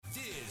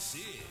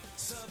This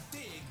is the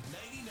Big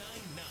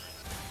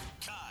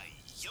 99.9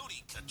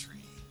 Coyote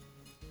Country.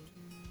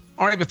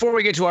 All right, before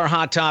we get to our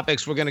hot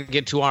topics, we're going to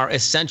get to our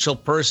essential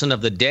person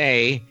of the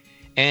day.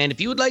 And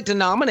if you would like to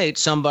nominate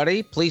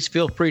somebody, please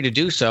feel free to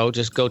do so.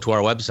 Just go to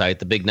our website,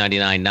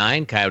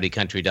 thebig999,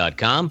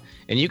 coyotecountry.com,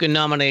 and you can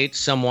nominate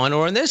someone,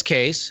 or in this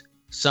case,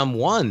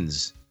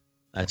 someone's.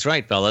 That's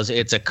right, fellas.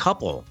 It's a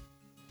couple.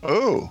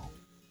 Oh.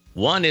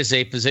 One is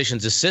a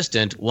physician's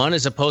assistant. One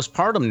is a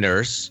postpartum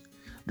nurse.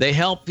 They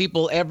help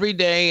people every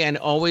day and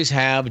always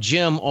have.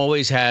 Jim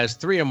always has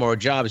 3 or more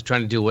jobs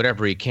trying to do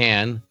whatever he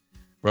can,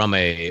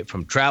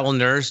 from travel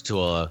nurse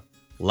to a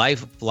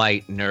life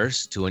flight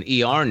nurse to an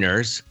ER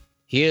nurse.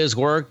 He has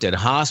worked at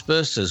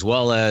hospice as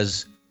well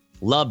as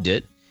loved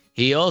it.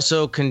 He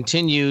also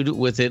continued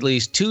with at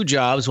least 2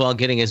 jobs while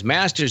getting his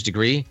master's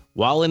degree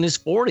while in his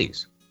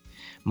 40s.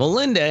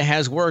 Melinda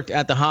has worked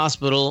at the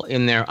hospital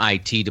in their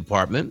IT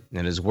department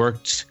and has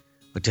worked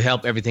to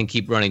help everything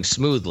keep running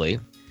smoothly.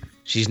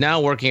 She's now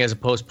working as a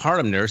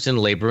postpartum nurse in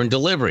labor and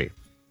delivery.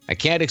 I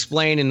can't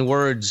explain in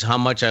words how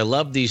much I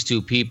love these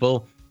 2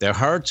 people. Their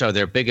hearts are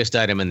their biggest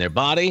item in their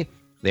body.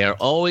 They are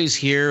always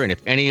here, and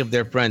if any of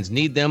their friends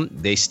need them,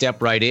 they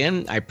step right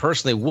in. I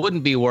personally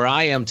wouldn't be where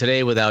I am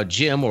today without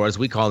Jim, or as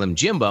we call him,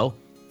 Jimbo.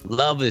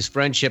 Love his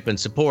friendship and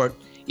support.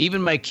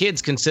 Even my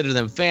kids consider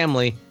them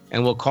family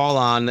and will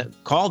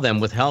call them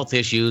with health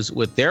issues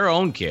with their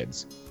own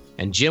kids.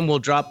 And Jim will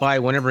drop by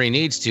whenever he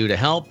needs to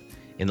help.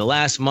 In the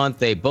last month,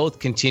 they both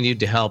continued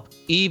to help,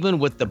 even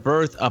with the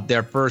birth of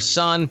their first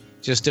son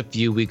just a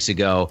few weeks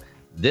ago.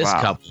 This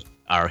couple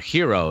are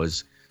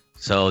heroes.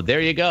 So there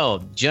you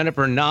go.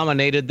 Jennifer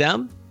nominated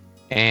them,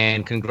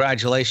 and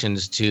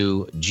congratulations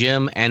to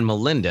Jim and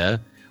Melinda.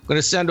 I'm going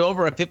to send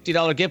over a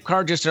 $50 gift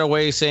card just our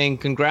way saying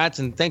congrats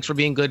and thanks for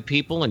being good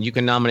people, and you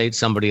can nominate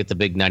somebody at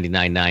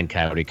thebig999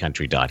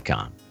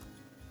 coyotecountry.com.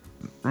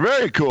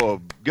 Very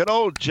cool. Good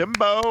old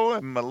Jimbo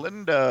and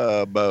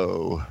Melinda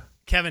Bo.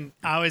 Kevin,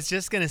 I was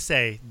just going to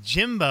say,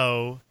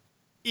 Jimbo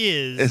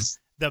is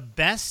the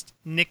best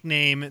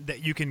nickname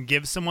that you can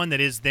give someone that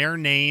is their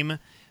name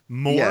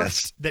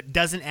morphed, that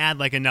doesn't add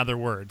like another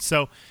word.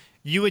 So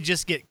you would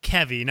just get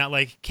Kevy, not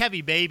like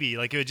Kevy baby.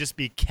 Like it would just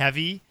be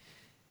Kevy.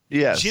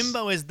 Yes.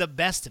 Jimbo is the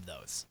best of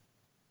those.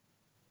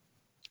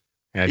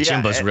 Yeah,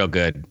 Jimbo's real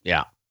good.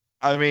 Yeah.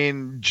 I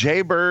mean,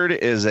 Jaybird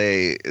is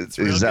that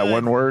good.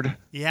 one word?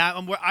 Yeah,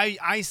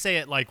 I say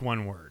it like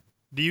one word.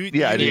 Do you?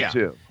 Yeah, I do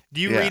too. Do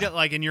you read it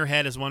like in your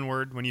head as one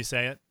word when you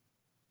say it?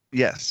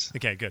 Yes.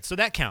 Okay, good. So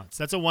that counts.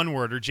 That's a one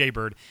word, or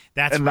Jaybird.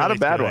 That's and really not a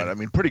bad good. one. I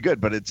mean, pretty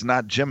good, but it's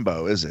not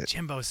Jimbo, is it?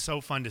 Jimbo is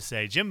so fun to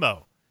say.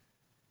 Jimbo.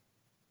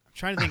 I'm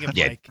trying to think of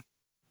Yeah,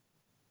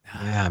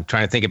 I'm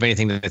trying to think of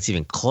anything that's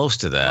even close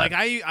to that.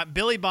 Like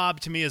Billy Bob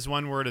to me is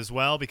one word as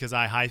well because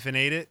I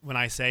hyphenate it when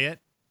I say it.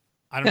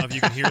 I don't know if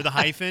you can hear the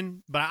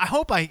hyphen, but I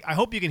hope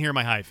you can hear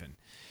my hyphen.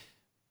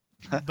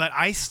 But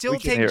I still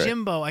take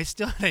Jimbo. I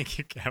still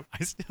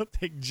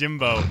take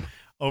Jimbo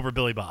over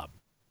Billy Bob.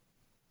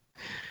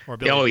 Or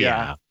Billy. Oh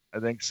yeah, I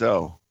think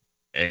so.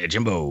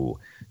 Jimbo.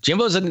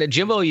 Jimbo.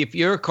 If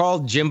you're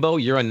called Jimbo,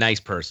 you're a nice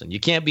person.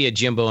 You can't be a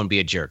Jimbo and be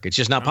a jerk. It's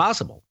just not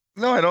possible.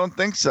 No, I don't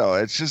think so.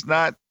 It's just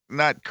not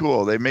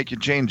cool. They make you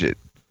change it.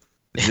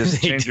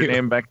 Just change your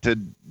name back to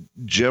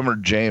Jim or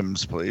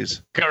James,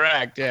 please.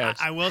 Correct. Yes.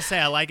 I will say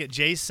I like it.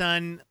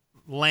 Jason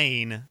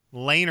Lane.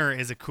 Laner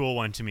is a cool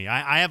one to me.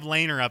 I have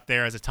Laner up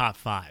there as a top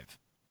 5.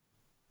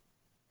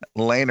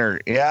 Laner.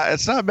 Yeah,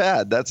 it's not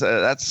bad. That's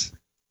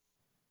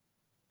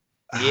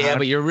yeah,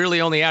 but you're really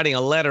only adding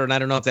a letter, and I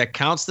don't know if that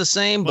counts the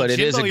same, but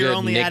Jimbo, it is a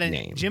good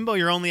nickname. Jimbo,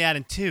 you're only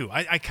adding 2.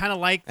 I kind of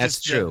like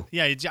that's true.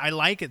 I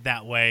like it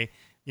that way.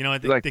 You know,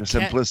 the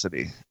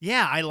simplicity.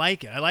 Yeah, I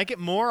like it. I like it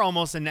more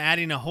almost than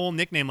adding a whole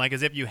nickname, like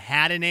as if you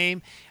had a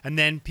name and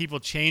then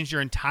people changed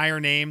your entire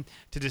name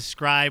to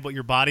describe what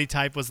your body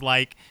type was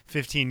like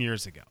 15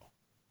 years ago.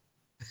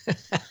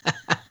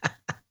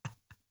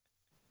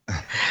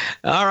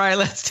 All right,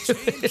 let's do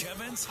it.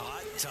 Kevin's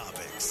Hot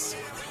Topics.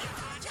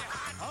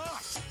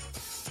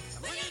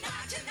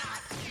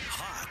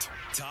 Hot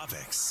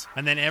Topics.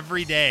 And then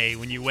every day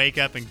when you wake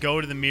up and go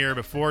to the mirror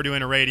before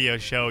doing a radio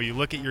show, you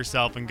look at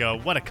yourself and go,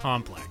 what a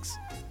complex.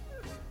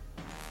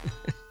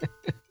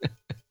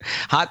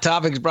 Hot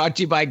Topics brought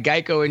to you by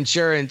Geico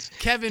Insurance.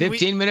 Kevin,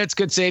 15 minutes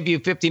could save you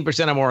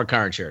 15% or more on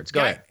car insurance.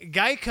 Go ahead.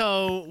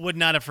 Geico would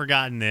not have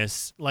forgotten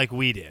this like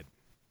we did.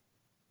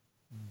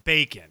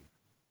 Bacon.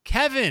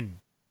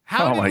 Kevin,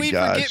 how did we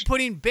forget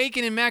putting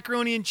bacon in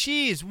macaroni and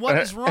cheese? What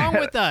is wrong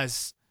with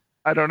us?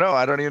 I don't know.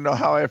 I don't even know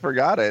how I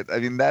forgot it. I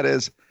mean, that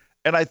is...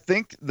 And I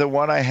think the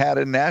one I had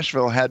in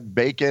Nashville had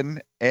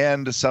bacon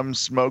and some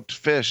smoked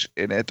fish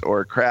in it,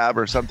 or crab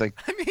or something.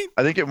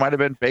 I think it might have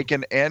been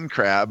bacon and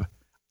crab.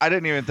 I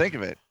didn't even think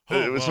of it.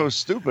 It was so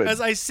stupid.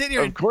 As I sit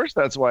here, of course,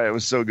 that's why it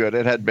was so good.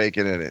 It had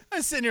bacon in it. I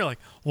was sitting here like,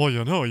 well,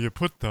 you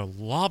put the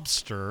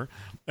lobster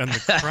and the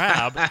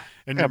crab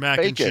in your mac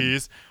and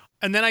cheese,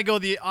 and then I go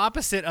the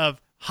opposite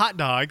of hot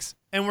dogs,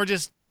 and we're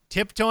just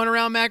tiptoeing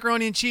around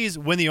macaroni and cheese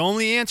when the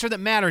only answer that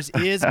matters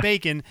is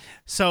bacon.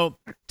 So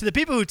to the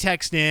people who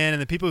text in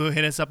and the people who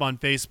hit us up on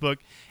Facebook,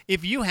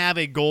 if you have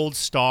a gold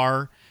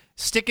star,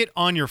 stick it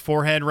on your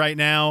forehead right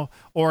now.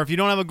 Or if you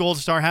don't have a gold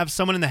star, have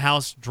someone in the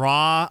house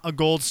draw a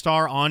gold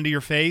star onto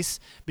your face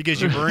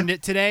because you've earned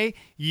it today.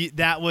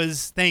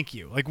 Thank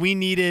you. Like we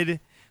needed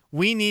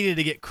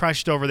to get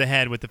crushed over the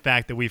head with the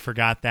fact that we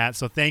forgot that.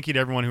 So thank you to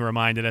everyone who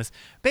reminded us.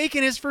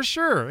 Bacon is for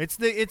sure. It's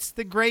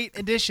the great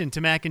addition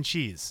to mac and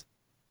cheese.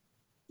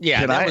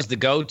 Yeah, that was the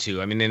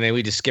go-to. I mean, and then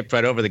we just skipped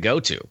right over the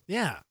go-to.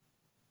 Yeah.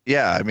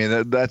 Yeah, I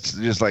mean, that's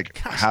just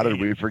like, Gosh, how did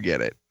we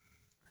forget it?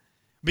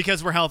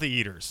 Because we're healthy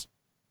eaters.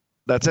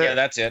 That's it. Yeah,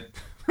 that's it.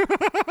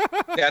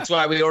 That's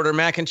why we order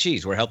mac and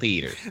cheese. We're healthy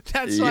eaters.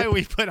 That's why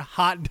we put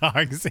hot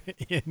dogs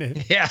in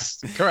it.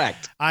 Yes,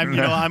 correct.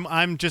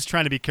 I'm just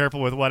trying to be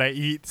careful with what I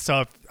eat.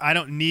 So if, I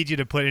don't need you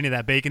to put any of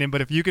that bacon in, but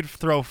if you could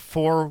throw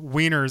 4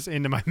 wieners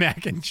into my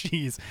mac and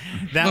cheese,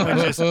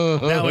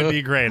 that would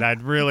be great.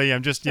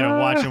 I'm just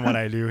watching what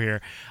I do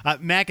here.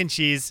 Mac and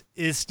cheese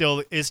is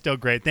still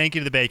great. Thank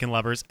you to the bacon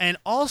lovers. And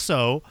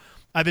also,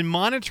 I've been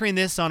monitoring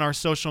this on our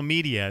social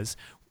medias.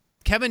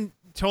 Kevin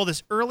told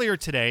us earlier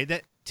today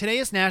that today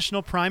is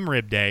National Prime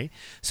Rib Day.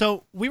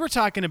 So we were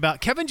talking about,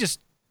 Kevin just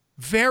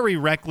very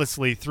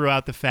recklessly threw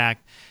out the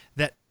fact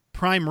that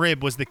prime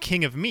rib was the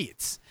king of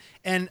meats.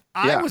 And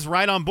I was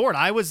right on board.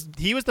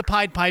 He was the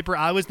Pied Piper.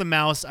 I was the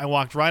mouse. I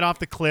walked right off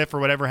the cliff or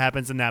whatever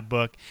happens in that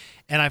book.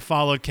 And I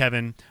followed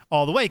Kevin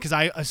all the way because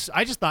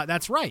I just thought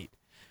that's right.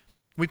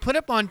 We put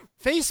up on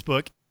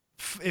Facebook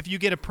if you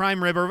get a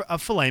prime rib or a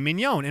filet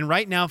mignon. And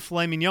right now,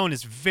 filet mignon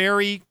is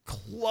very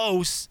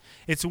close.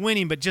 It's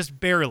winning, but just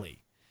barely.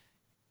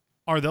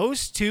 Are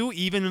those two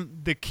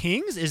even the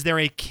kings? Is there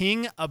a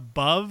king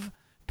above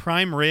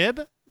prime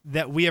rib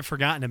that we have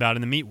forgotten about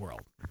in the meat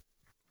world?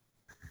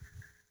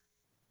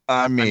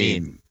 I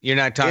mean, you're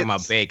not talking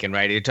about bacon,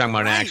 right? You're talking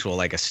about an actual,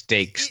 like a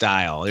steak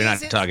style. You're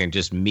not talking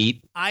just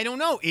meat. I don't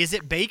know. Is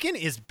it bacon?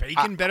 Is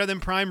bacon better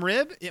than prime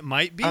rib? It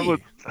might be.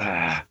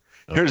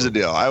 Here's the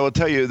deal. I will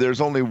tell you,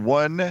 there's only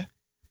one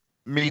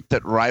meat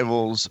that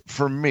rivals,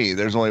 for me,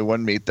 there's only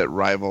one meat that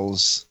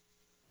rivals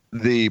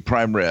the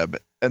prime rib,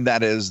 and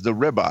that is the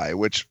ribeye,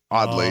 which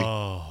oddly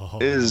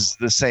is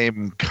the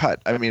same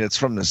cut. I mean, it's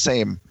from the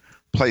same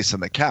place in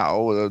the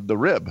cow, the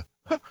rib,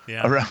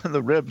 around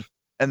the rib.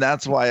 And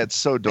that's why it's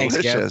so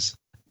delicious.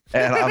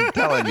 And I'm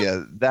telling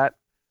you,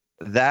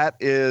 that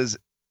is,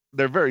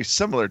 they're very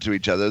similar to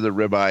each other, the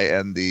ribeye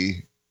and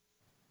the,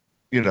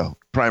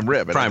 prime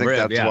rib. And I think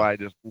that's why I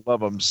just love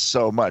them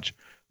so much.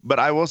 But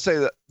I will say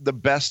that the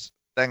best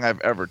thing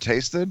I've ever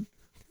tasted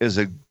is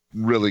a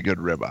really good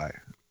ribeye.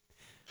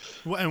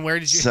 And where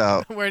did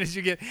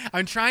you get?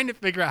 I'm trying to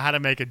figure out how to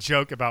make a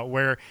joke about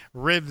where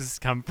ribs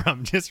come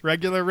from, just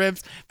regular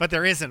ribs, but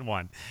there isn't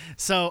one.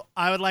 So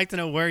I would like to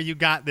know where you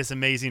got this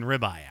amazing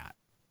ribeye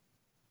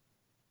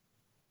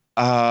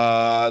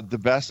at. The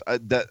best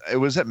that it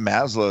was at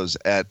Maslow's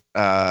at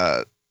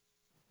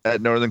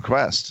Northern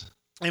Quest.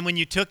 And when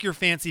you took your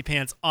fancy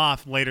pants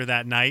off later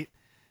that night,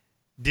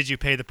 did you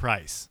pay the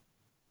price?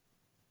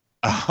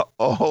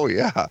 Oh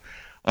yeah,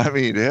 I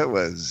mean it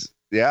was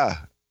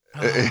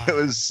It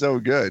was so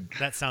good.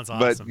 That sounds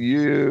awesome. But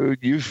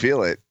you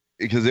feel it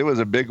because it was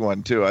a big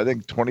one too. I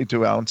think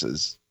 22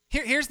 ounces.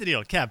 Here's the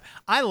deal, Kev.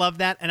 I love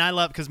that, and I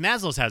love because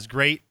Maslow's has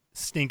great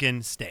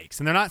stinking steaks,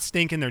 and they're not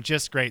stinking; they're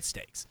just great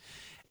steaks.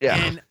 Yeah.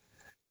 And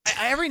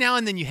every now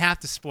and then you have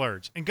to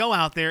splurge and go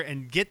out there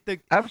and get the.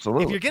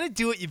 Absolutely. If you're gonna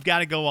do it, you've got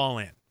to go all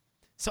in.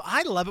 So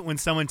I love it when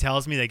someone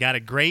tells me they got a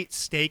great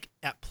steak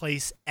at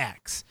place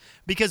X,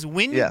 because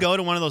when you go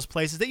to one of those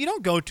places that you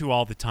don't go to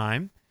all the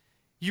time,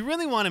 you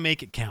really want to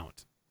make it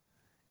count.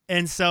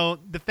 And so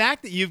the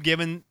fact that you've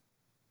given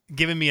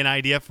me an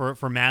idea for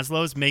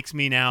Maslow's makes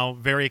me now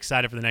very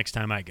excited for the next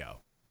time I go.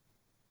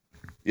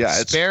 Yeah,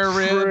 it's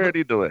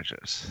pretty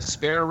delicious.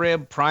 Spare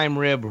rib, prime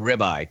rib,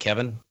 ribeye.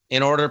 Kevin,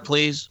 in order,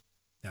 please.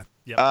 Yeah.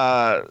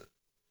 Yep.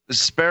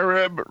 Spare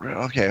rib.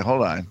 Okay,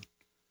 hold on.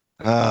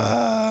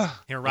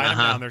 Here, write them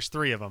down. There's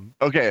 3 of them.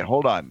 Okay,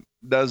 hold on.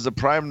 Does the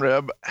prime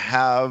rib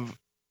have?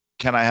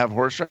 Can I have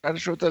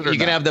horseradish with it? You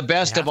can have the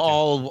best of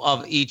all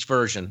of each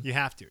version. You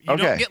have to. You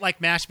don't get like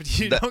mashed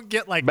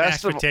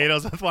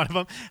potatoes with one of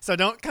them. So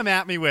don't come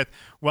at me with,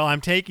 well,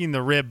 I'm taking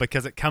the rib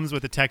because it comes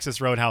with the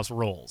Texas Roadhouse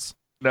rolls.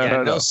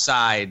 No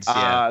sides.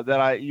 Then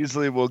I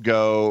easily will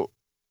go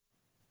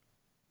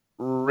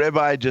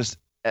ribeye, just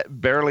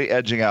barely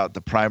edging out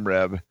the prime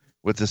rib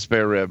with the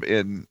spare rib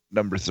in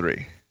number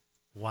 3.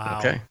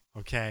 Wow.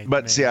 Okay.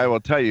 But see, I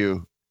will tell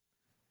you,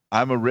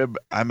 I'm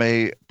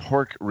a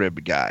pork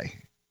rib guy.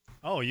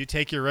 Oh, you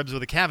take your ribs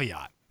with a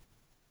caveat.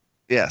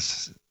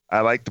 Yes.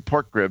 I like the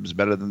pork ribs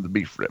better than the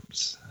beef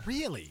ribs.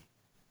 Really?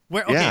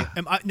 Okay.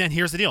 Then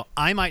here's the deal.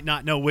 I might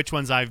not know which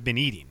ones I've been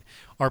eating.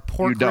 Are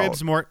pork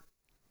ribs more...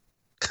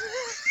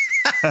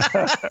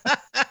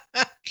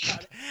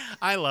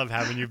 I love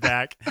having you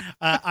back.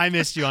 I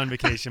missed you on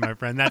vacation, my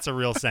friend. That's a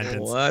real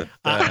sentence. What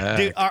the heck?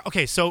 Dude,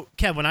 okay, so,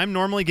 Kev, when I'm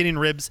normally getting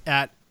ribs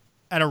at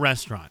a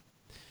restaurant,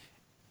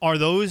 are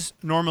those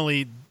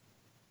normally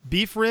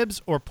beef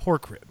ribs or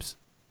pork ribs?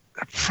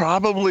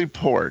 Probably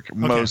pork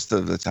most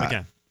of the time.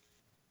 Okay.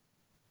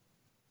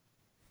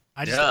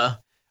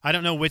 I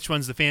don't know which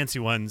one's the fancy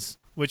ones,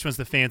 which ones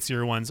the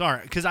fancier ones are,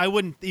 because I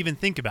wouldn't even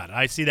think about it.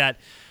 I see that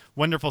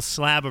wonderful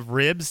slab of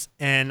ribs,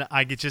 and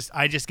I just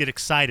get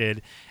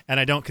excited, and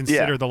I don't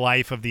consider the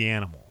life of the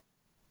animal.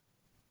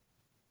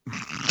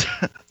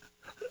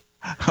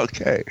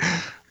 Okay.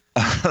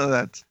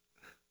 That's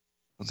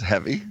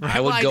heavy.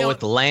 I would go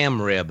with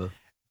lamb rib.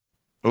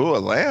 Ooh, a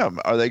lamb.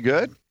 Are they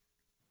good?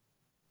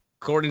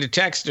 According to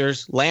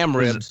texters, lamb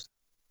ribs.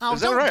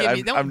 Is that right?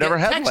 I've never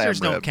had lamb ribs.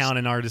 Texters don't count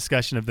in our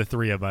discussion of the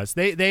three of us.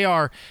 They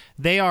are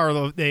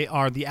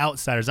the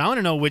outsiders. I want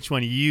to know which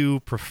one you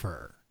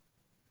prefer.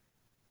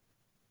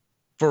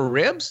 For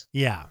ribs?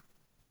 Yeah.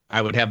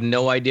 I would have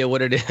no idea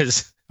what it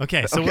is.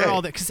 Okay, so we're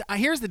all there. Because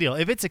here's the deal: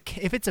 if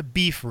it's a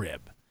beef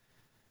rib,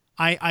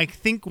 I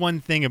think one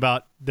thing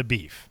about the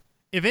beef.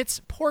 If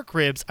it's pork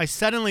ribs, I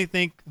suddenly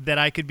think that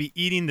I could be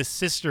eating the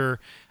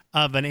sister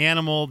of an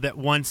animal that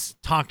once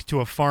talked to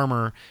a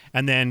farmer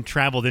and then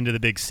traveled into the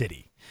big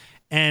city.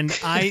 And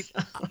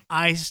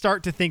I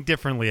start to think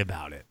differently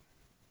about it.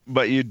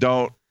 But you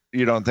don't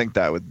think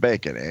that with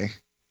bacon, eh?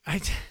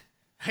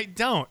 I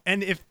don't.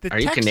 And if the Are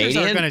you textures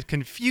Canadian? are going to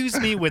confuse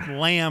me with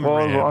lamb Well,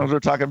 rib, as long as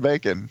we're talking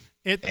bacon.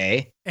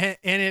 Eh? and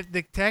if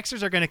the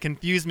textures are going to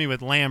confuse me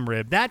with lamb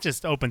rib, that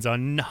just opens a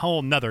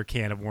whole nother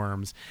can of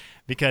worms,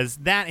 because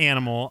that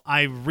animal,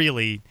 I'm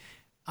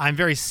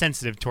very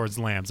sensitive towards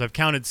lambs. I've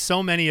counted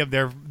so many of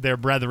their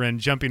brethren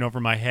jumping over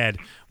my head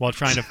while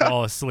trying to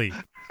fall asleep.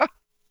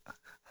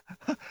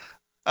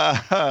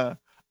 Okay.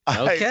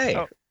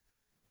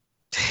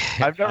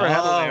 I've never had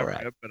a lamb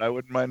right. rib, but I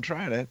wouldn't mind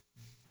trying it.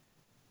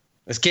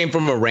 This came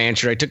from a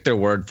rancher. I took their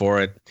word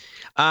for it.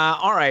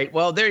 All right.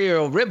 Well, there you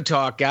go. Rib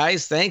talk,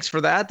 guys. Thanks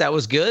for that. That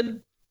was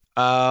good.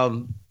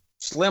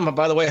 Slim,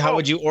 by the way, how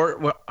would you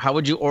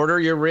order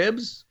your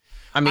ribs?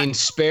 I mean,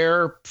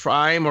 spare,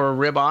 prime, or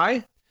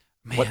ribeye?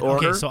 What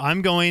order? Okay, so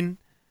I'm going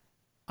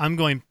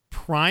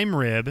prime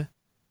rib,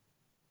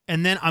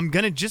 and then I'm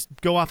going to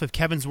just go off of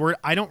Kevin's word.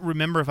 I don't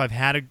remember if I've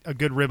had a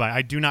good ribeye.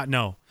 I do not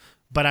know.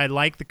 But I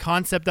like the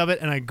concept of it,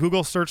 and I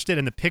Google searched it,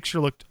 and the picture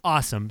looked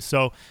awesome.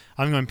 So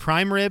I'm going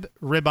prime rib,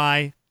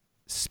 ribeye,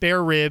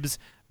 spare ribs,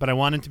 but I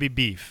want it to be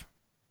beef.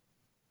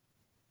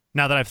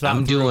 Now that I've thought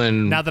I'm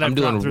doing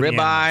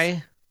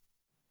ribeye,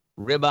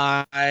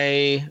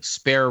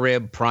 spare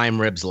rib,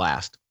 prime ribs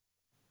last.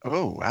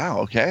 Oh, wow.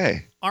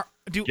 Okay.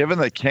 Given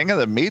the king of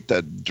the meat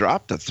that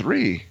dropped to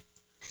 3.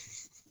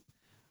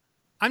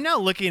 I'm now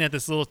looking at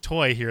this little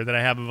toy here that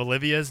I have of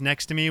Olivia's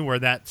next to me, where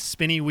that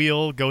spinny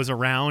wheel goes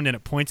around and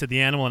it points at the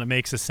animal and it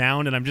makes a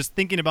sound, and I'm just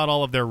thinking about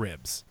all of their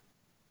ribs.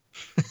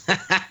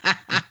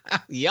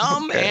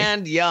 Yum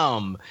and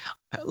yum.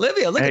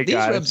 Olivia, look at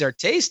these ribs are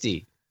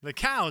tasty. The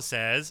cow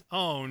says,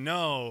 "Oh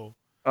no."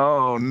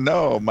 Oh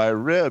no, my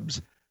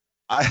ribs.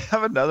 I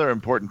have another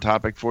important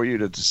topic for you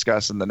to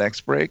discuss in the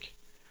next break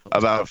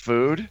about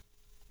food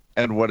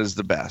and what is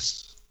the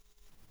best.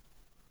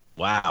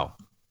 Wow.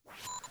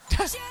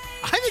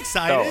 I'm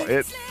excited.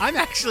 No, I'm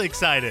actually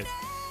excited.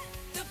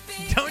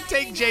 Don't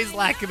take Jay's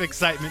lack of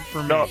excitement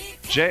from me. No,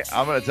 Jay,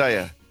 I'm going to tell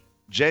you,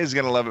 Jay's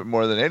going to love it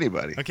more than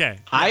anybody. Okay.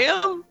 I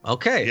am?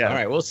 Okay. Yeah. All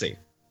right, we'll see.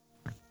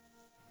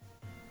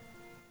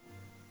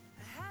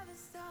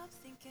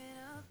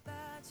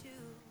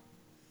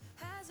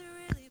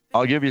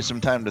 I'll give you some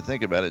time to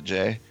think about it,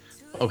 Jay.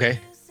 Okay.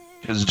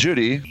 Because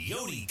Judy.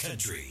 Yodi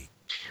Country.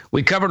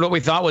 We covered what we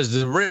thought was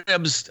the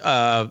ribs,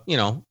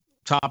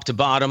 top to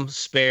bottom,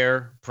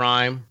 spare,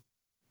 prime,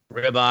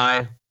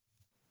 ribeye.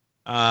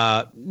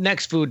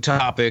 Next food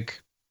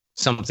topic,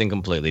 something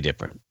completely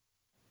different.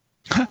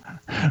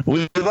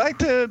 We like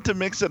to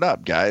mix it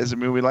up, guys. I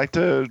mean, we like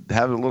to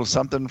have a little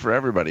something for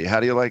everybody. How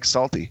do you like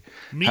salty?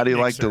 Meat How do you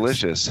mixers. like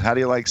delicious? How do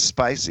you like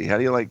spicy? How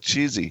do you like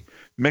cheesy?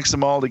 Mix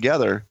them all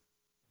together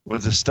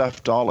with a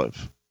stuffed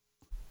olive.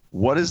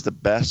 What is the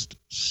best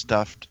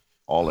stuffed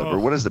olive? Or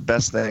what is the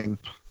best thing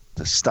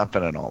to stuff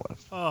in an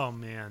olive? Oh,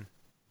 man.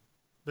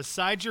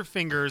 Besides your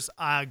fingers,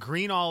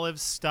 green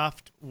olives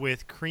stuffed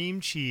with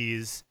cream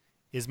cheese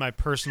is my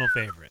personal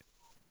favorite.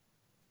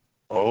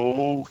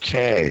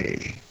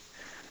 Okay.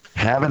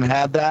 Haven't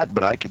had that,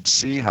 but I could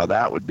see how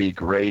that would be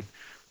great.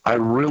 I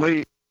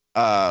really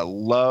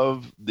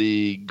love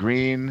the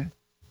green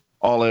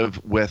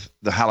olive with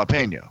the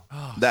jalapeno.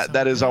 Oh,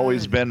 that has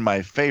always good. been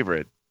my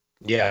favorite.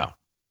 Yeah.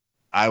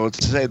 I would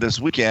say this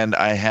weekend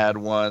I had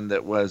one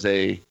that was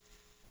a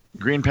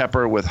green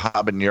pepper with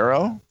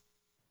habanero.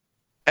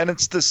 And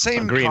it's the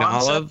same green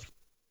concept. olive?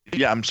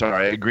 Yeah, I'm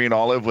sorry. A green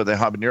olive with a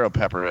habanero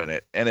pepper in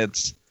it. And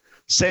it's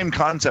same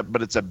concept,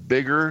 but it's a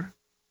bigger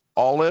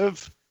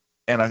olive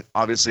and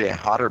obviously a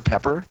hotter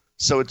pepper.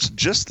 So it's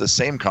just the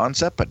same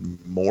concept, but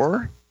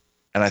more.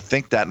 And I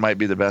think that might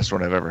be the best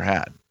one I've ever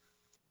had.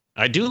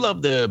 I do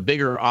love the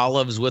bigger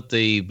olives with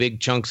the big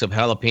chunks of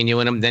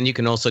jalapeno in them. Then you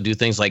can also do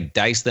things like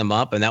dice them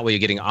up, and that way you're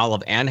getting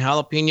olive and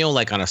jalapeno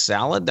like on a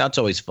salad. That's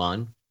always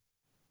fun.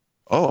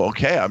 Oh,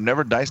 okay. I've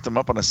never diced them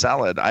up on a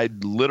salad. I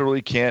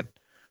literally can't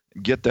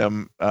get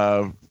them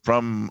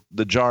from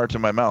the jar to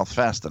my mouth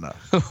fast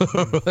enough.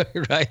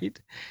 Right?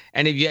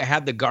 And have you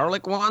had the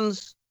garlic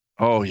ones?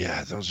 Oh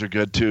yeah, those are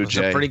good too, Those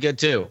Jay. are pretty good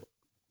too.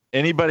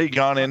 Anybody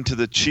gone into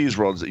the cheese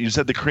world? You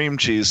said the cream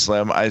cheese,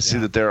 Slim. I see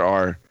that there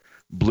are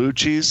blue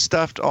cheese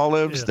stuffed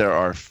olives. Yeah. There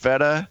are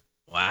feta,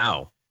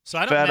 Wow. So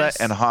I don't feta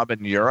and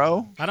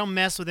habanero. I don't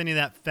mess with any of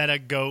that feta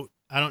goat.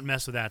 I don't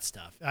mess with that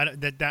stuff.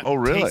 That Oh,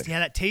 really? Taste,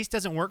 that taste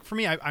doesn't work for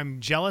me. I'm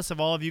jealous of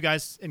all of you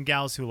guys and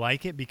gals who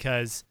like it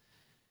because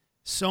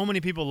so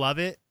many people love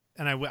it,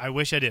 and I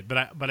wish I did,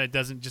 but it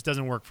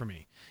doesn't work for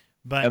me.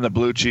 But And the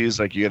blue cheese,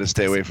 like you got to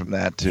stay away from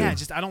that too. yeah,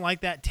 I don't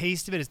like that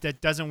taste of it.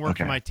 That doesn't work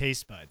for my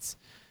taste buds.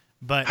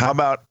 But How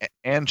about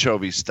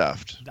anchovy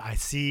stuffed? I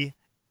see,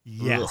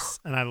 yes,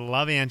 and I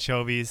love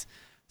anchovies,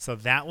 so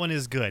that one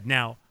is good.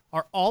 Now,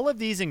 are all of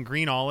these in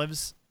green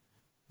olives?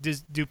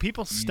 Do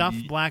people stuff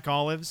black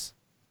olives?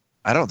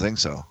 I don't think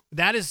so.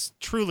 That is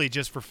truly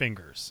just for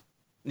fingers.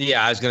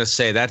 Yeah, I was gonna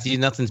say that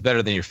nothing's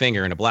better than your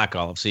finger in a black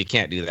olive, so you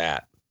can't do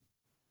that.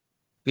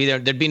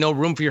 There'd be no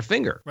room for your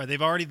finger. Right.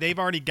 They've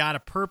already got a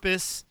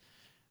purpose.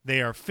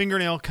 They are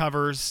fingernail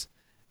covers,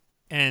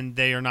 and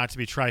they are not to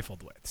be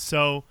trifled with.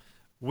 So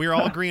we're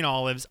all green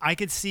olives. I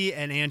could see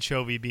an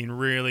anchovy being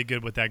really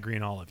good with that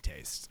green olive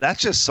taste.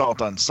 That's just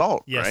salt on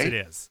salt, Yes, right? it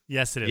is.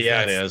 Yes, it is.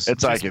 Yeah, it That's- is.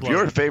 It's like just if your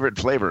bloated. favorite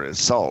flavor is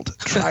salt,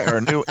 try our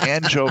new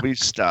anchovy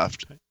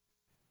stuffed.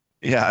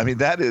 Yeah, I mean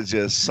that is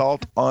just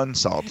salt on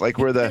salt. Like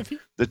where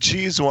the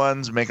cheese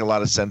ones make a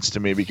lot of sense to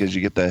me because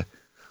you get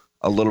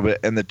a little bit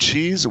and the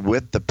cheese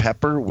with the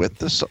pepper with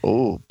the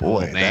oh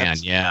boy, Oh, man,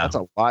 that's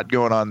a lot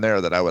going on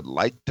there that I would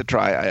like to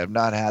try. I have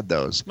not had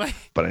those,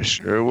 but I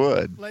sure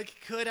would. Like,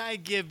 could I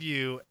give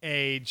you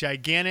a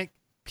gigantic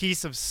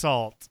piece of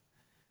salt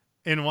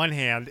in one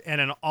hand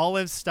and an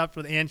olive stuffed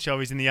with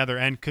anchovies in the other,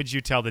 and could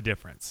you tell the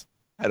difference?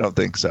 I don't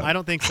think so. I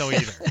don't think so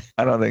either.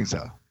 I don't think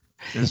so.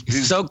 Just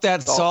Soak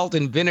that salt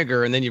in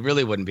vinegar, and then you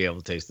really wouldn't be able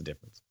to taste the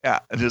difference. yeah,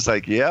 just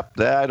like yep,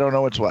 I don't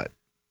know what's what.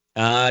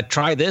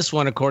 Try this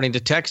one. According to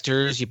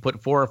Texters, you put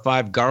 4 or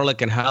 5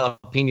 garlic and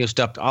jalapeno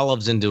stuffed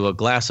olives into a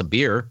glass of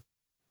beer.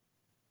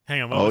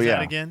 Hang on, what was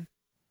that again?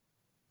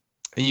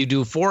 You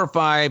do 4 or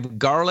 5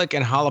 garlic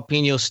and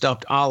jalapeno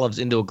stuffed olives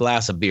into a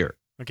glass of beer.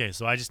 Okay,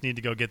 so I just need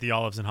to go get the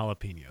olives and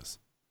jalapenos.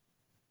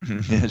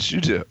 Yes,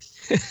 you do.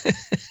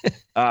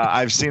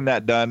 I've seen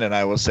that done, and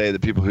I will say the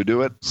people who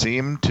do it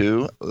seem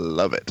to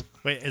love it.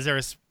 Wait, is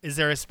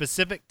there a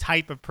specific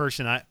type of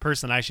person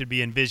I should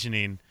be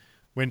envisioning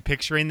when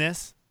picturing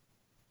this?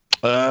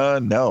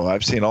 No,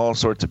 I've seen all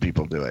sorts of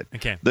people do it.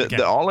 Okay.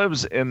 The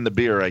olives in the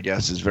beer, I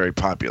guess, is very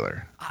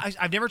popular.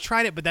 I've never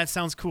tried it, but that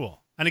sounds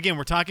cool. And again,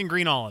 we're talking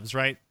green olives,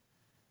 right?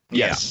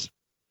 Yes.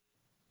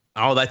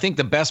 Oh, I think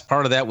the best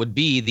part of that would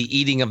be the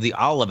eating of the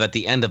olive at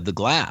the end of the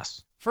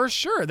glass. For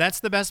sure. That's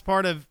the best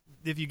part of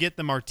if you get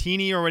the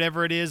martini or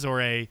whatever it is,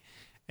 or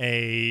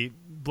a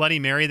Bloody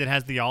Mary that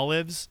has the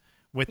olives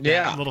with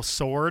that little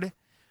sword.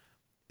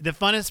 The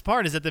funnest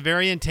part is at the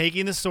very end,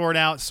 taking the sword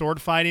out,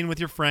 sword fighting with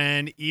your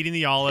friend, eating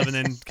the olive, and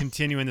then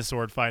continuing the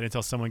sword fight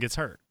until someone gets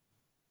hurt.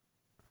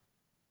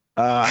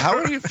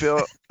 How do you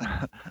feel?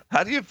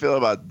 How do you feel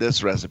about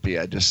this recipe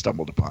I just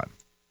stumbled upon?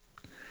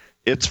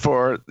 It's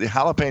for the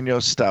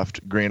jalapeno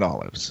stuffed green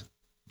olives.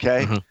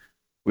 Okay,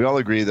 we all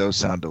agree those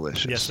sound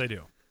delicious. Yes, they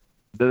do.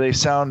 Do they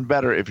sound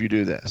better if you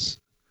do this?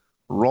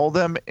 Roll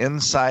them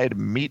inside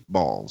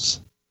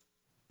meatballs,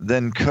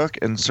 then cook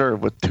and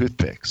serve with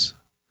toothpicks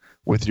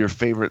with your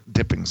favorite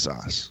dipping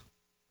sauce.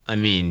 I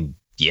mean,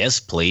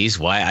 yes, please.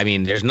 Why? I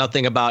mean, there's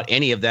nothing about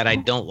any of that I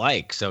don't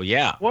like. So,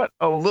 yeah. What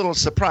a little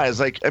surprise.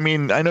 Like, I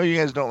mean, I know you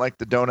guys don't like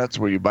the donuts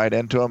where you bite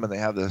into them and they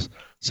have this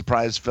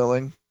surprise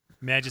filling.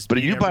 But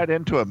if you bite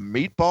into a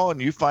meatball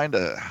and you find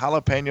a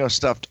jalapeno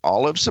stuffed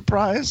olive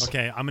surprise.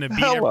 Okay, I'm going to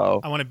beat I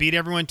want to beat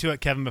everyone to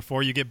it, Kevin,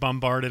 before you get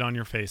bombarded on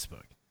your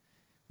Facebook.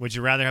 Would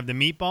you rather have the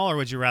meatball or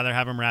would you rather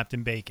have them wrapped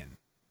in bacon?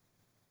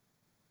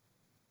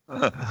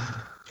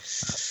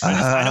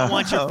 I don't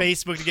want your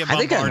Facebook to get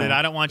bombarded.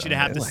 I don't want you to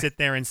have to sit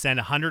there and send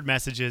 100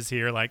 messages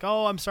here like,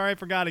 oh, I'm sorry, I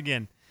forgot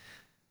again.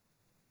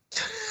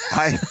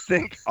 I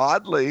think,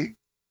 oddly,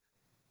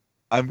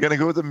 I'm going to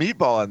go with the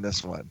meatball on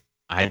this one.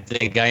 I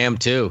think I am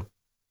too.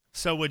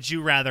 So would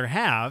you rather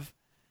have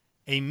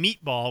a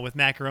meatball with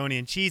macaroni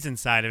and cheese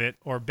inside of it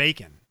or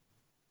bacon?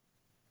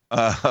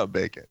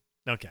 Bacon.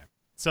 Okay.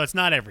 So it's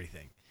not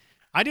everything.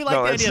 I do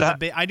like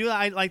the idea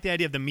I like the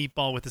idea of the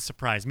meatball with the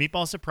surprise.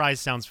 Meatball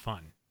surprise sounds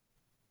fun.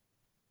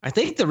 I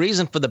think the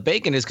reason for the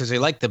bacon is because they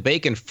like the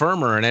bacon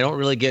firmer, and I don't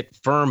really get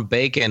firm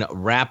bacon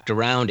wrapped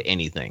around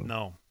anything.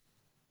 No.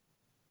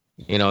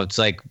 You know, it's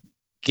like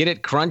get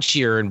it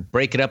crunchier and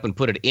break it up and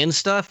put it in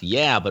stuff.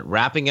 Yeah, but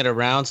wrapping it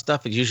around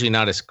stuff is usually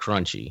not as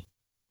crunchy.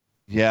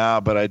 Yeah,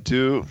 but I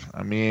don't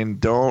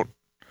want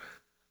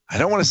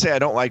to say I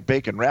don't like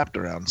bacon wrapped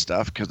around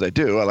stuff because I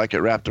do. I like it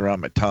wrapped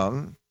around my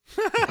tongue.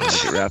 I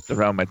like it wrapped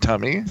around my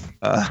tummy.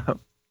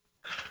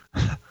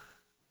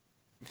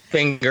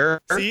 Finger.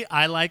 See,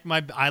 I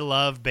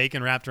love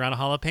bacon wrapped around a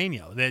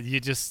jalapeno. That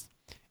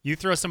you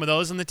throw some of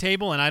those on the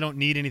table and I don't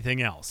need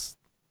anything else.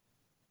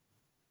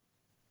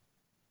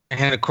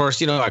 And of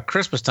course, at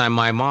Christmas time,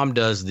 my mom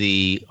does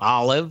the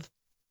olive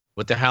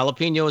with the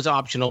jalapeno is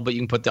optional, but you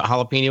can put the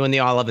jalapeno in the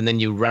olive and then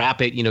you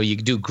wrap it. You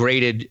do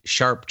grated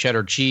sharp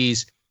cheddar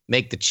cheese,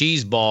 make the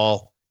cheese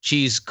ball,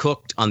 cheese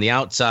cooked on the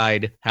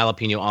outside,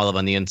 jalapeno olive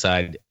on the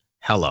inside.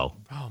 Hello.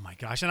 Oh my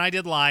gosh. And I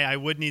did lie. I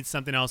would need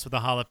something else with the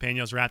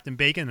jalapenos wrapped in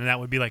bacon, and that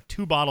would be like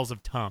 2 bottles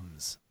of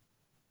Tums.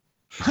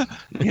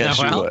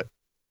 Yes, you would.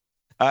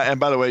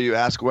 And by the way, you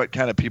ask what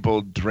kind of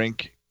people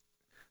drink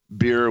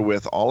beer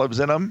with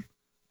olives in them.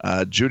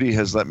 Judy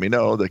has let me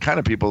know the kind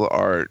of people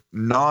are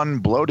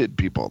non-bloated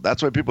people.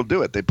 That's why people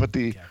do it. They put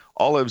the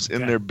olives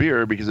in their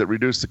beer because it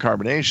reduces the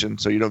carbonation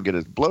so you don't get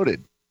as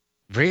bloated.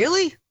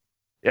 Really?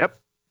 Yep.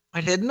 I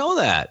didn't know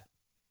that.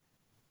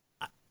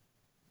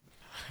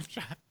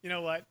 You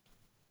know what?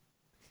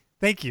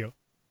 Thank you.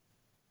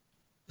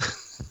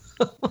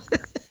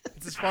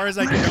 It's as far as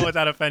I can go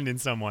without offending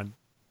someone.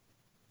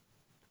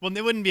 Well,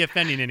 it wouldn't be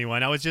offending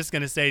anyone. I was just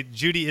going to say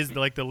Judy is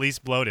like the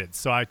least bloated,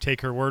 so I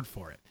take her word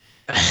for it.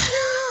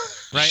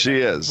 Right? She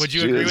is. Would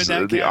you agree with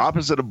that, the Kev?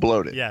 opposite of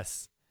bloated.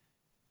 Yes.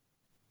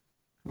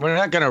 We're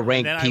not going to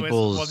rank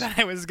people's... Then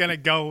I was going to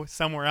go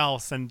somewhere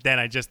else, and then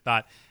I just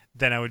thought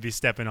then I would be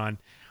stepping on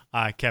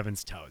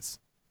Kevin's toes.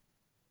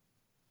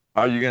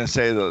 Are you going to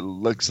say that it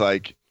looks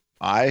like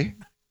I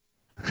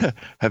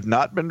have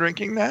not been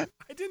drinking that?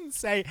 I didn't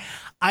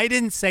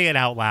say it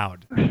out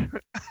loud.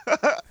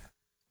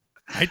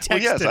 I texted well,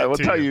 yes, I will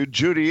to tell you,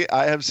 Judy,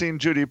 I have seen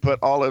Judy put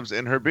olives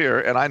in her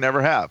beer, and I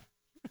never have.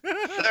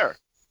 There.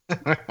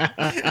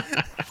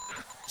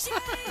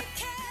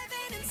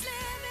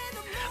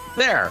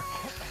 There.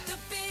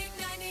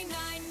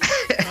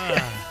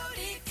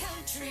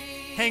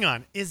 Hang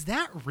on. Is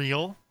that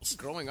real?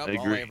 Growing up,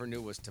 all I ever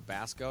knew was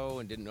Tabasco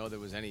and didn't know there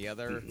was any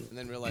other. And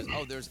then realized,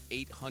 there's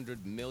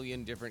 800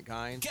 million different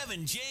kinds.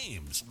 Kevin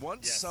James.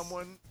 Once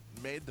someone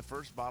made the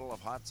first bottle of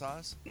hot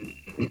sauce,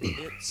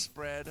 it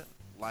spread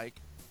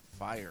like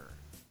fire.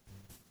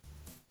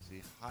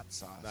 See, hot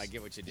sauce. I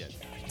get what you did.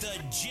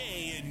 The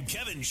Jay and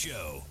Kevin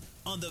Show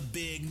on the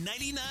Big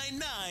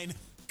 99.9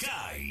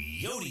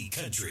 Coyote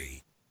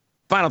Country.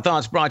 Final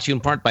thoughts brought to you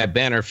in part by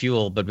Banner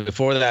Fuel. But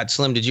before that,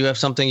 Slim, did you have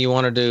something you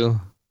wanted to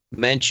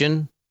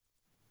mention?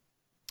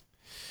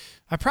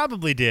 I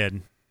probably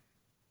did.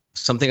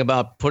 Something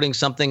about putting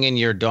something in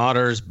your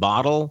daughter's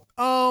bottle?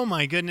 Oh,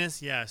 my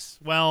goodness, yes.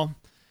 Well,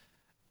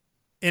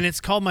 and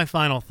it's called my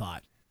final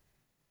thought.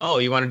 Oh,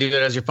 you want to do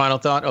that as your final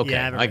thought? Okay,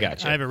 yeah, I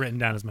got you. I have it written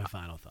down as my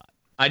final thought.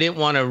 I didn't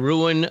want to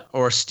ruin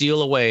or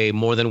steal away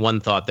more than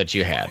one thought that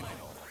you had.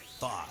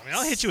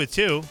 I'll hit you with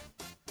 2.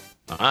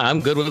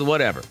 I'm good with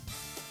whatever.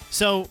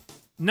 So,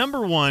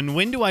 number 1,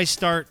 when do I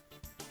start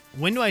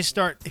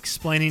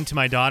explaining to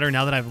my daughter,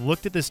 now that I've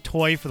looked at this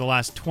toy for the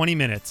last 20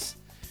 minutes,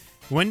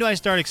 when do I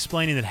start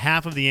explaining that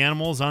half of the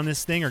animals on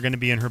this thing are going to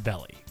be in her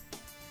belly?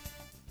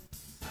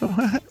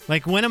 What?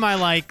 Like, when am I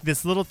like,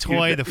 this little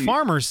toy the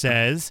farmer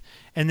says,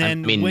 and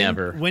then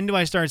never. When do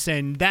I start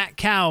saying, that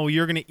cow,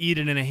 you're going to eat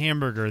it in a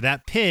hamburger.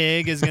 That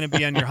pig is going to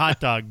be on your hot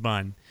dog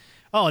bun.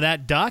 Oh,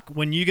 that duck,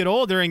 when you get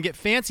older and get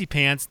fancy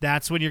pants,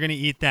 that's when you're going to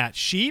eat that.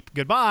 Sheep,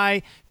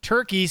 goodbye.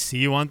 Turkey, see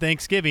you on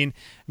Thanksgiving.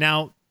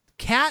 Now,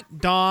 cat,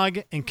 dog,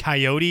 and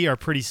coyote are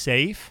pretty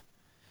safe.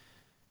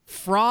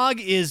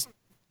 Frog is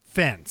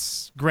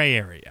fence, gray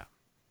area.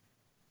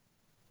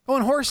 Oh,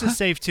 and horse is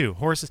safe too.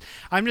 Horses.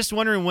 I'm just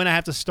wondering when I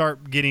have to start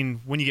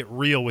when you get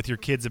real with your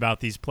kids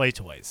about these play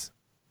toys.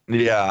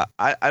 Yeah,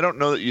 I don't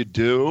know that you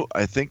do.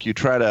 I think you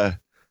try to.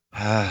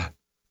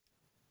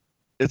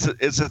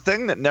 It's a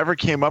thing that never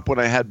came up when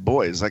I had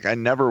boys. Like, I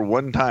never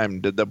one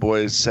time did the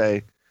boys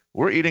say,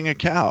 "We're eating a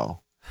cow."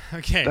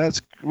 Okay,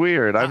 that's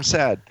weird. I'm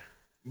sad,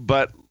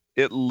 but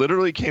it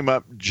literally came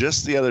up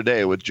just the other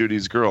day with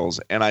Judy's girls,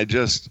 and I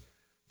just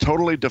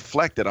totally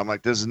deflected. I'm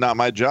like, this is not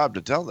my job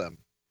to tell them.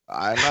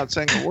 I'm not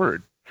saying a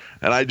word.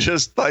 And I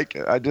just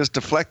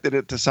deflected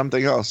it to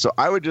something else. So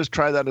I would just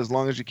try that as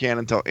long as you can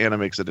until Anna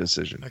makes a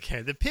decision.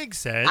 Okay, the pig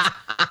says,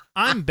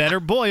 "I'm better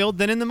boiled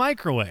than in the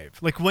microwave."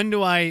 Like, when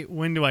do I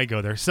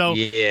go there? So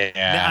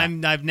yeah,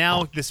 I've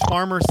now, this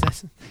farmer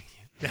says,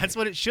 that's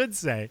what it should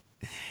say.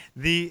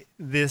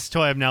 This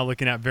toy I'm now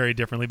looking at very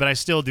differently, but I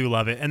still do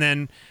love it. And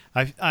then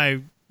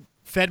I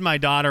fed my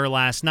daughter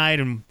last night,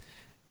 and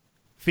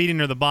feeding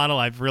her the bottle,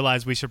 I've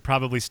realized we should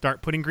probably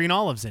start putting green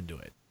olives into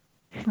it.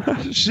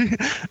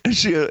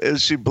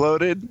 Is she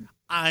bloated?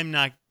 I'm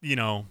not,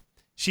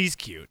 she's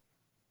cute.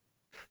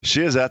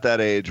 She is at that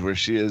age where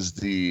she is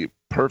the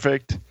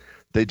perfect.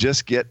 They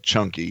just get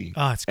chunky.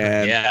 Oh, it's great.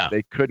 And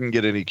they couldn't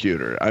get any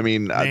cuter. I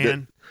mean,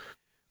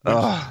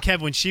 Kev,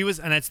 when she was,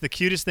 and that's the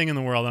cutest thing in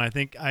the world. And I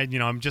think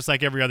I'm just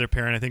like every other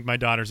parent. I think my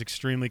daughter's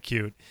extremely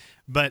cute,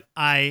 but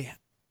I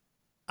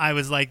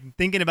was like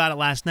thinking about it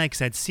last night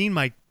because I'd seen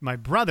my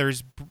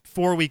brother's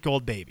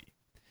 4-week-old baby,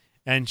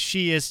 and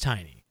she is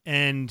tiny,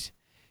 and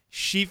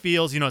she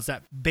feels, it's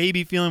that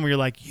baby feeling where you're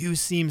like, you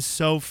seem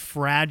so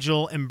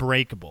fragile and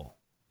breakable.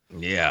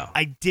 Yeah.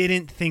 I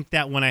didn't think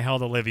that when I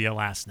held Olivia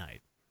last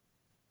night.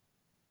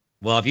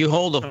 Well, if you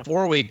hold a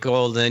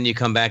 4-week-old, then you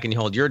come back and you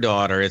hold your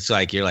daughter, it's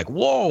like you're like,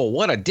 whoa,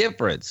 what a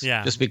difference.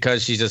 Yeah. Just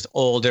because she's just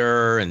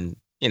older and,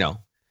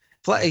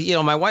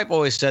 my wife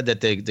always said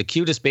that the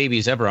cutest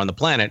babies ever on the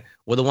planet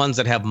were the ones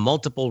that have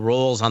multiple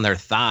rolls on their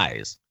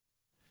thighs.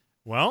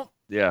 Well,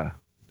 Yeah.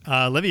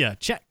 Olivia,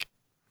 check.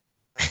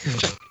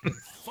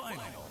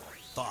 Final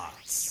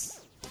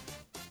thoughts.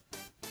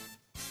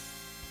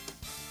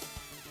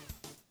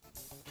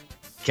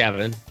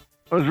 Kevin.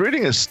 I was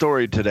reading a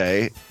story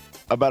today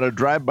about a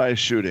drive-by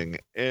shooting,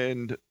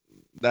 and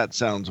that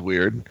sounds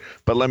weird,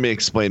 but let me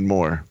explain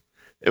more.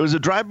 It was a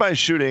drive-by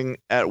shooting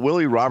at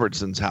Willie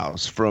Robertson's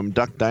house from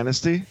Duck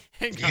Dynasty.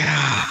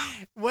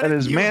 What At if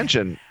his you-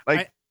 mansion.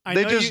 Like, I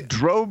they know just you-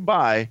 drove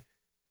by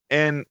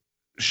and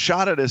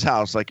shot at his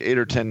house like 8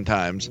 or 10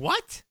 times.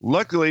 What?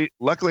 Luckily,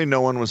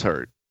 no one was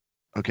hurt.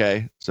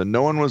 Okay, so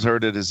no one was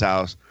hurt at his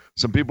house.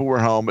 Some people were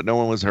home, but no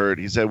one was hurt.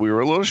 He said we were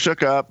a little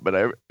shook up,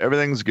 but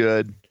everything's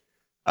good.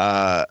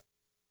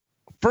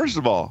 First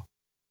of all,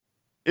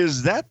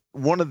 is that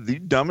one of the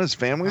dumbest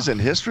families in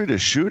history to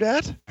shoot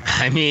at?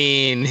 I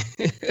mean,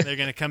 They're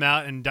going to come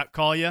out and duck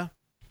call you?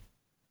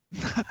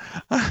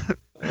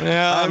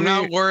 I'm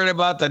not worried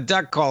about the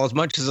duck call as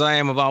much as I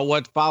am about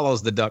what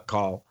follows the duck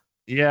call.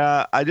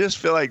 Yeah, I just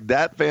feel like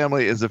that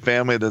family is a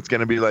family that's going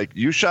to be like,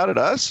 you shot at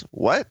us?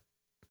 What?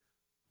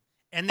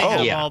 And they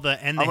have yeah. all the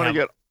I'm going to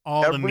get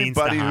all the means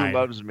to everybody who hide.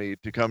 loves me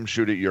to come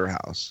shoot at your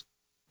house.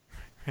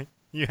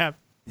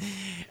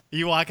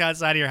 You walk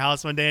outside of your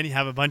house one day and you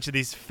have a bunch of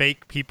these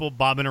fake people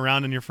bobbing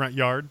around in your front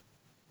yard.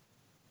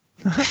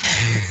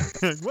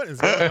 What is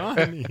going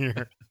on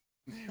here?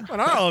 What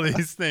are all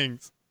these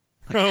things?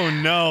 Oh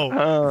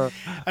no!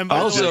 And by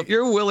the Also, way, if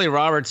you're Willie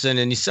Robertson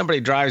and somebody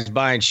drives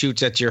by and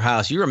shoots at your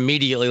house, you're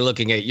immediately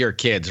looking at your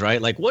kids,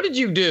 right? Like, what did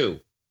you do?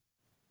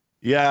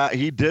 Yeah,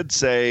 he did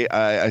say,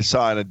 I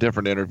saw in a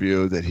different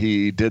interview that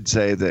he did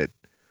say that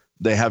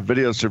they have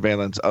video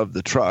surveillance of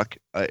the truck.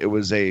 It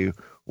was a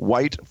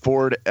white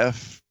Ford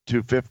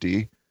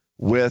F-250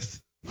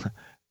 with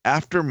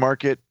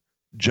aftermarket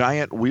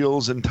giant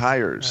wheels and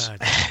tires.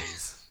 jeez.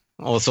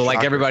 Oh, so like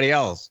Shocker. everybody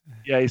else.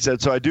 Yeah, he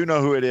said, so I do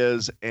know who it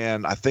is,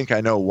 and I think I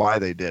know why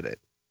they did it.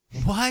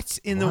 What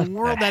in the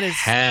world? That is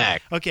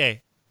Heck.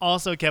 okay.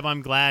 Also, Kev,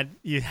 I'm glad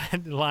you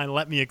had the line.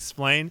 Let me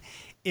explain.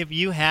 If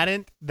you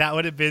hadn't, that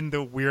would have been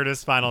the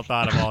weirdest final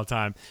thought of all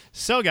time.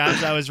 So,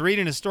 guys, I was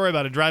reading a story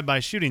about a drive-by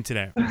shooting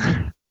today.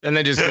 And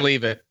then just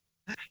leave it.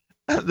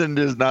 Then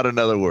there's not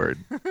another word.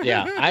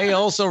 Yeah. I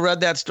also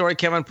read that story,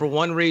 Kevin, for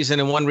one reason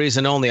and one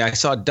reason only. I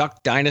saw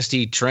Duck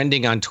Dynasty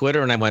trending on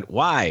Twitter, and I went,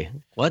 why?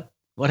 What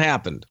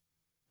happened?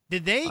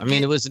 Did they? I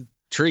mean, it was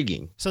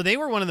intriguing. So they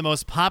were one of the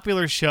most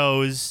popular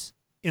shows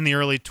in the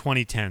early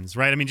 2010s,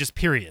 right? I mean, just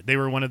period. They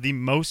were one of the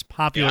most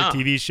popular Yeah.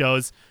 TV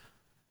shows.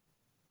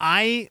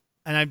 I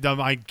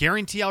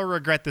guarantee I'll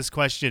regret this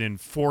question in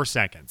 4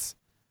 seconds.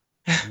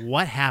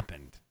 What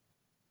happened?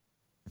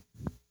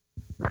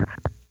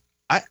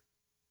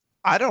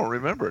 I don't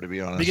remember, to be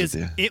honest Because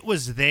with you. it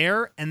was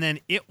there and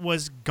then it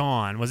was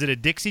gone. Was it a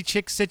Dixie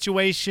Chick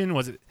situation?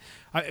 Was it?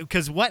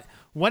 Because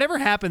whatever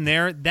happened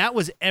there, that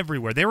was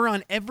everywhere. They were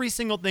on every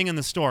single thing in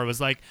the store. It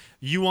was like,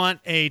 you want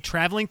a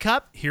traveling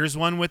cup? Here's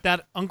one with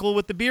that uncle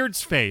with the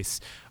beard's face.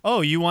 Oh,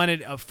 you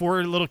wanted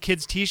 4 little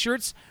kids'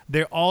 T-shirts?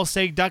 They all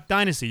say Duck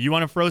Dynasty. You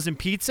want a frozen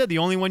pizza? The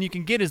only one you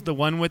can get is the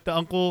one with the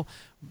uncle.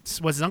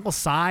 Was his Uncle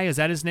Si? Is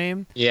that his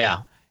name?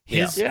 Yeah.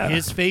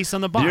 His face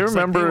on the box. Do you Like, they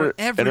remember were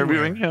everywhere.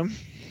 interviewing him?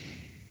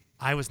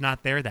 I was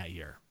not there that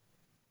year.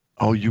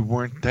 Oh, you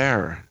weren't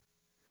there.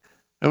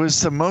 It was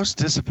the most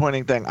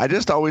disappointing thing. I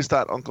just always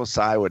thought Uncle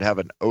Si would have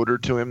an odor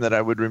to him that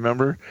I would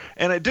remember.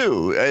 And I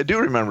do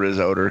remember his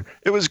odor.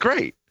 It was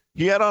great.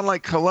 He had on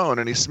like cologne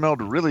and he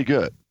smelled really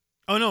good.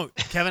 Oh no,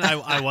 Kevin,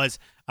 I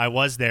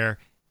was there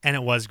and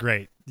it was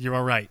great. You're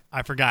all right.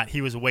 I forgot.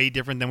 He was way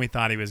different than we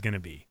thought he was going to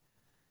be.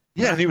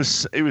 Yeah, and he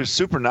was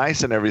super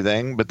nice and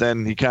everything, but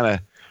then he kind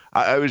of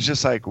I was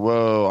just like,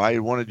 "Whoa, I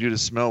wanted you to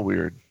smell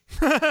weird."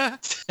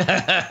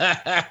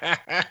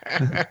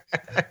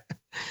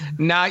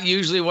 Not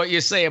usually what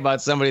you say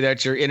about somebody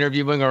that you're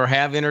interviewing or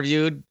have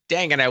interviewed.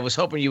 Dang it, I was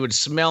hoping you would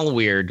smell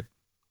weird.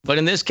 But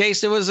in this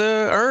case, it was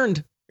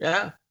earned.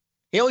 Yeah.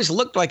 He always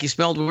looked like he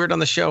smelled weird on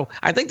the show.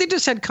 I think they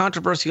just had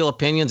controversial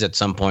opinions at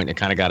some point and it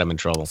kind of got him in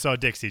trouble. So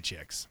Dixie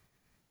Chicks.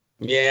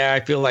 Yeah,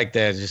 I feel like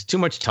there's just too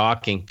much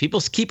talking. People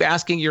keep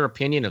asking your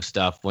opinion of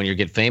stuff when you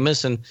get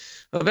famous, and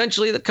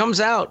eventually that comes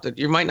out that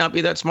you might not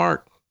be that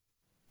smart.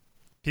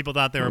 People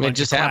thought they were a I mean, bunch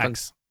it just of happens.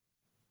 quacks.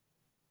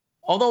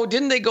 Although,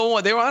 didn't they go?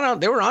 They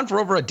were on for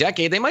over a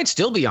decade. They might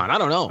still be on. I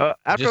don't know.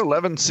 After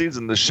 11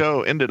 seasons, the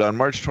show ended on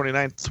March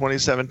 29th,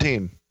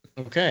 2017.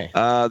 Okay.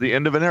 The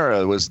end of an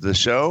era was the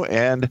show,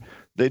 and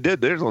there's a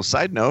little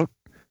side note.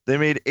 They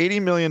made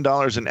 $80 million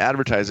in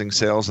advertising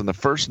sales in the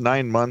first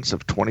 9 months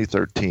of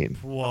 2013.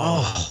 Whoa.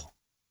 Oh,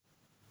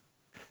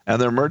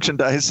 And their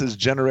merchandise has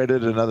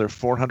generated another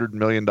 $400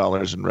 million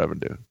in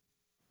revenue.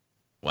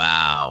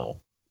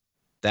 wow.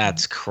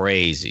 That's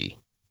crazy.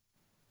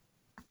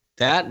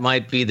 That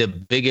might be the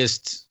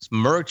biggest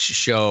merch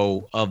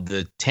show of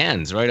the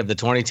 10s, right? Of the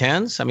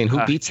 2010s. I mean,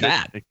 who beats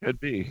that? It could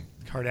be.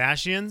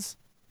 Kardashians.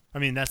 I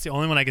mean, that's the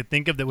only one I could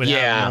think of that would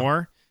have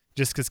more,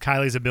 just because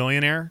Kylie's a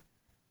billionaire.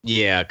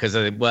 Yeah, because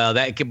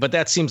but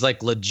that seems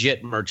like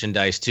legit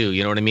merchandise too.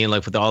 You know what I mean?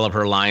 Like with all of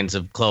her lines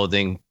of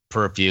clothing,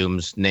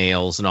 perfumes,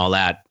 nails, and all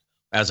that,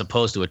 as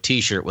opposed to a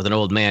T-shirt with an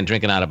old man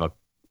drinking out of a,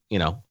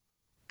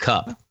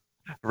 cup.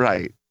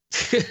 Right.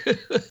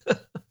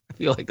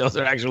 I feel like those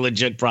are actually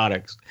legit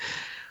products.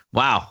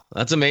 Wow,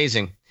 that's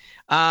amazing.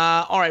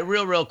 All right,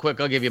 real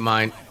quick, I'll give you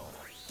mine.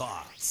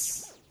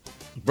 Thoughts.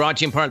 Brought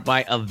to you in part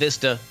by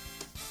Avista.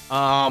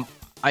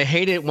 I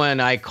hate it when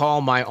I call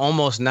my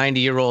almost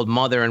 90-year-old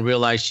mother and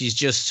realize she's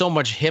just so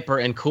much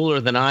hipper and cooler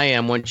than I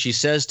am when she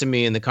says to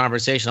me in the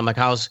conversation, I'm like,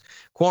 how's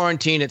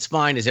quarantine? It's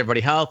fine. Is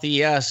everybody healthy?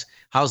 Yes.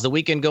 How's the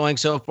weekend going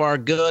so far?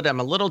 Good. I'm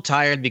a little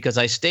tired because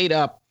I stayed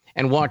up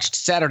and watched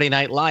Saturday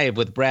Night Live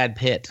with Brad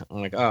Pitt. I'm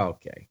like, oh,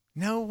 okay.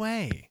 No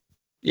way.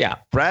 Yeah.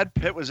 Brad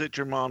Pitt was at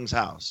your mom's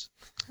house.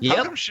 Yep.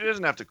 How come she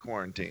doesn't have to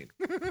quarantine?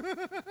 Jay, Kevin,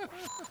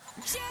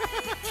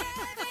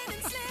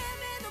 and Slim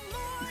in the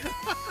morning.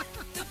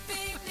 The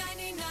big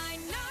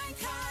 99.9